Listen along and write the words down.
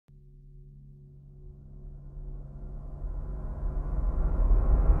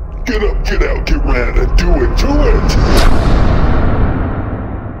Get up, get out, get round, and do it.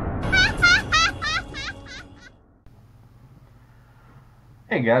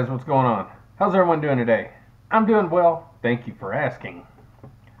 Hey guys, what's going on? How's everyone doing today? I'm doing well, thank you for asking.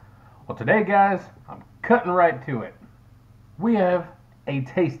 Well, today guys, I'm cutting right to it. We have a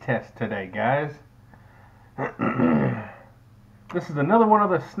taste test today, guys. This is another one of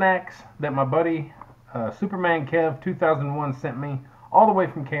the snacks that my buddy Superman Kev 2001 sent me all the way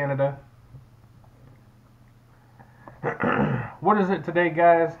from Canada. What is it today,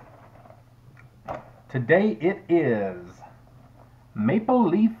 guys? Today it is maple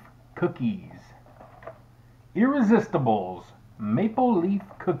leaf cookies. Irresistibles maple leaf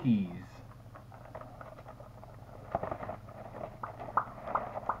cookies.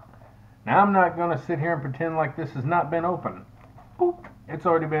 Now I'm not going to sit here and pretend like this has not been open. Boop, it's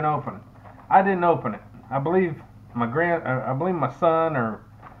already been open. I didn't open it. I believe my son or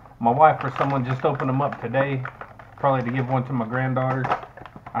my wife or someone just opened them up today, probably to give one to my granddaughter.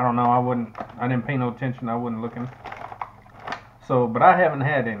 I don't know. I didn't pay no attention. I wasn't looking. So, but I haven't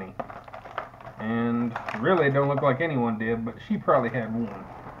had any, and really it don't look like anyone did. But she probably had one.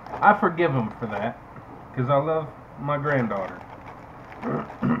 I forgive them for that because I love my granddaughter. So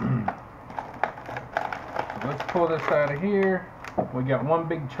let's pull this out of here. We got one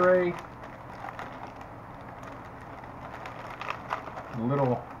big tray. A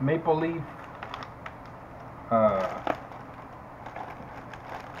little maple leaf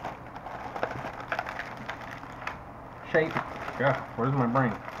shape. God, where's my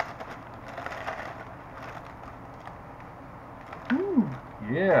brain? Ooh,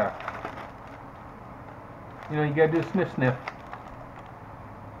 yeah. You know, you gotta do a sniff sniff.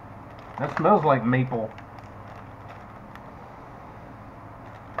 That smells like maple.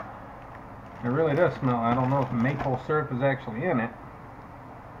 It really does smell. I don't know if maple syrup is actually in it.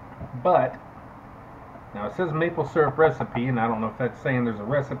 But, now it says maple syrup recipe, and I don't know if that's saying there's a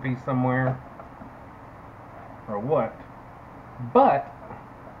recipe somewhere or what. But,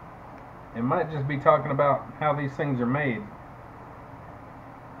 it might just be talking about how these things are made.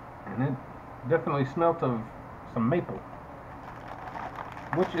 And it definitely smelt of some maple,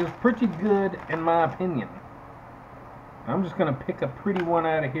 which is pretty good in my opinion. I'm just going to pick a pretty one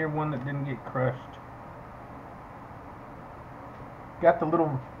out of here, one that didn't get crushed. Got the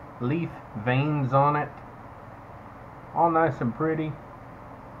little leaf veins on it. All nice and pretty.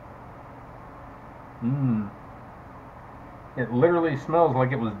 Mmm. It literally smells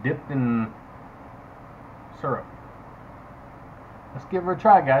like it was dipped in syrup. Let's give her a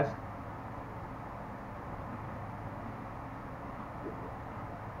try, guys.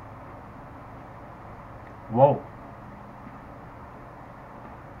 Whoa.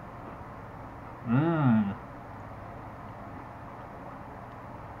 Mmm.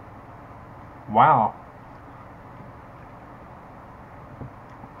 Wow.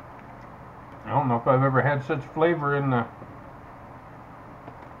 I don't know if I've ever had such flavor in the...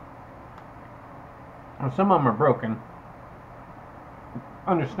 Well, some of them are broken.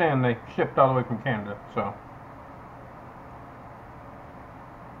 Understand they shipped all the way from Canada, so...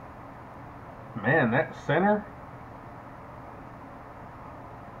 Man, that center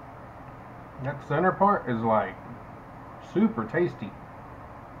part is like super tasty.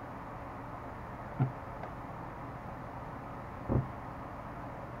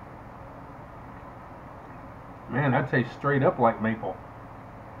 Man, that tastes straight up like maple.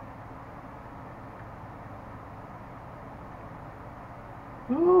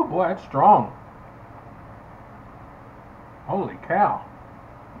 Ooh, boy, that's strong. Holy cow.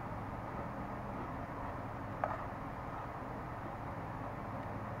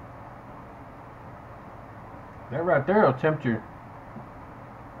 That right there will tempt you,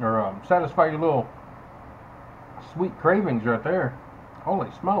 or satisfy your little sweet cravings right there. Holy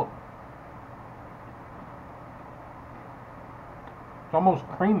smoke. It's almost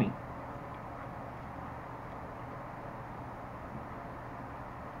creamy.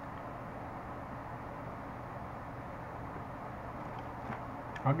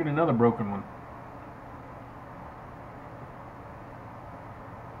 I'll get another broken one.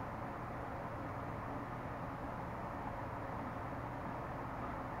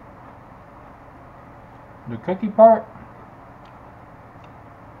 The cookie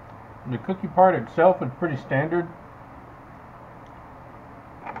part itself is pretty standard.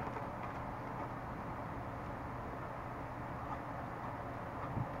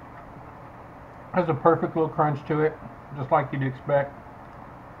 Has a perfect little crunch to it, just like you'd expect.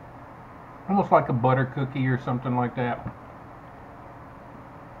 Almost like a butter cookie or something like that.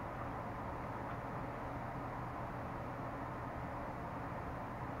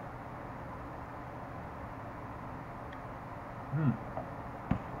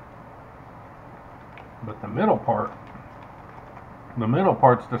 middle part's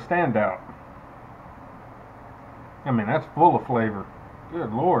the standout. I mean, that's full of flavor.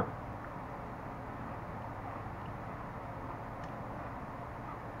 Good Lord.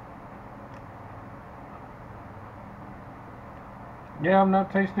 Yeah, I've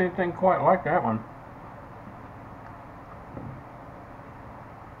not tasted anything quite like that one.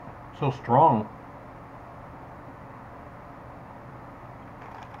 So strong.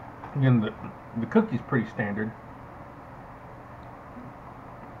 Again, the cookie's pretty standard.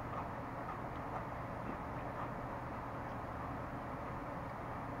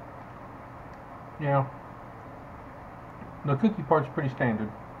 Yeah. The cookie part's pretty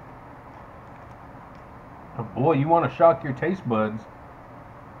standard. But boy, you want to shock your taste buds.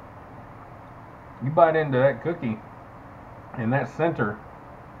 You bite into that cookie and that center.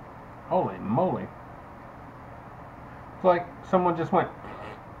 Holy moly. It's like someone just went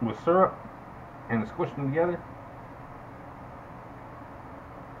with syrup and squished them together.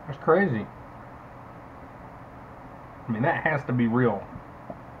 That's crazy. I mean, that has to be real.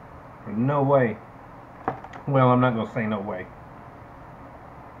 No way. Well, I'm not going to say no way.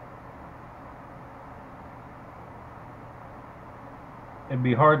 It'd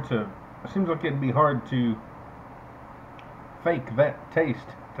be hard to, it seems like it'd be hard to fake that taste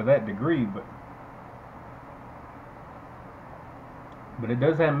to that degree, but it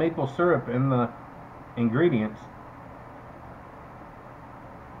does have maple syrup in the ingredients.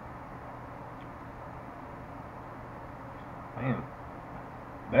 Man,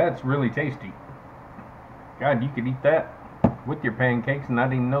 that's really tasty. God, you could eat that with your pancakes and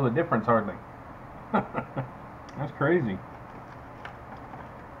not even know the difference hardly. That's crazy.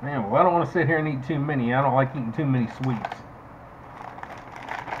 Man, well, I don't want to sit here and eat too many. I don't like eating too many sweets.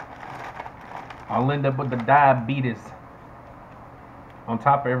 I'll end up with the diabetes on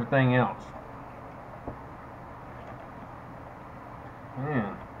top of everything else.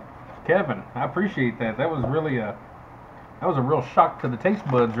 Man, Kevin, I appreciate that. That was really a real shock to the taste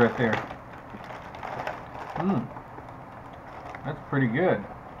buds right there. That's pretty good.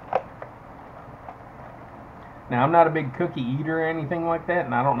 Now, I'm not a big cookie eater or anything like that,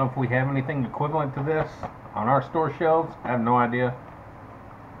 and I don't know if we have anything equivalent to this on our store shelves. I have no idea.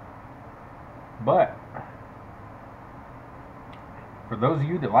 But for those of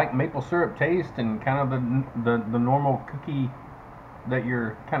you that like maple syrup taste and kind of the normal cookie that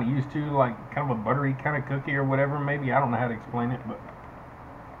you're kind of used to, like kind of a buttery kind of cookie or whatever, maybe, I don't know how to explain it, but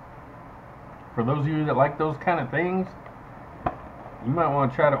for those of you that like those kind of things, you might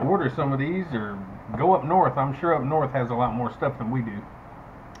want to try to order some of these or go up north. I'm sure up north has a lot more stuff than we do,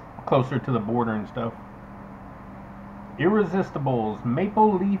 closer to the border and stuff. Irresistibles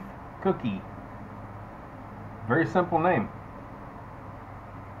Maple Leaf Cookie. Very simple name.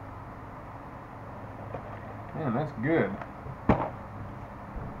 Man, that's good.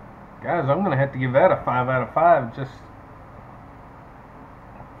 Guys, I'm going to have to give that a 5 out of 5 just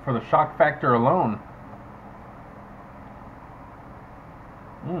for the shock factor alone.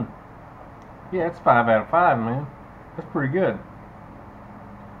 Yeah, it's 5 out of 5, man. That's pretty good.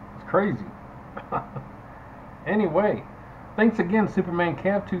 It's crazy. Anyway, thanks again, Superman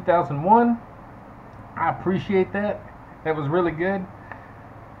Kev 2001. I appreciate that. That was really good.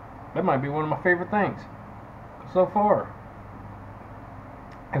 That might be one of my favorite things so far,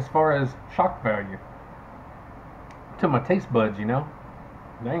 as far as shock value to my taste buds, you know.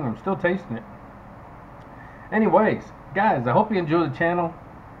 Dang, I'm still tasting it. Anyways, guys, I hope you enjoy the channel.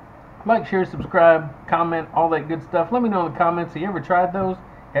 Like, share, subscribe, comment, all that good stuff. Let me know in the comments, have you ever tried those?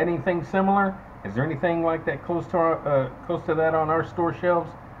 Had anything similar? Is there anything like that close to that on our store shelves?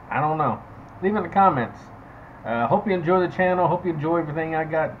 I don't know. Leave it in the comments. Hope you enjoy the channel. Hope you enjoy everything. I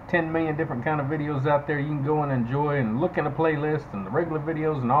got 10 million different kind of videos out there you can go and enjoy and look in the playlist and the regular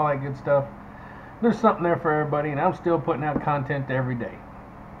videos and all that good stuff. There's something there for everybody, and I'm still putting out content every day.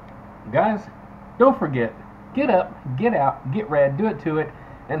 Guys, don't forget, get up, get out, get rad, do it to it,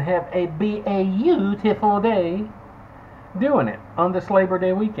 and have a beautiful day doing it on this Labor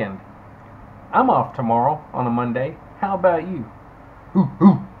Day weekend. I'm off tomorrow on a Monday. How about you?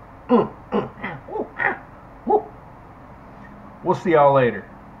 We'll see y'all later.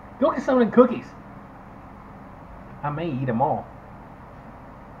 Go get some of the cookies. I may eat them all.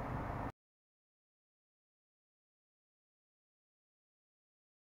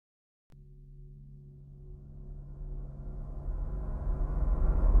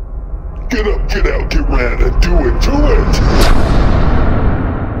 Get up, get out, get rad, and do it, do it!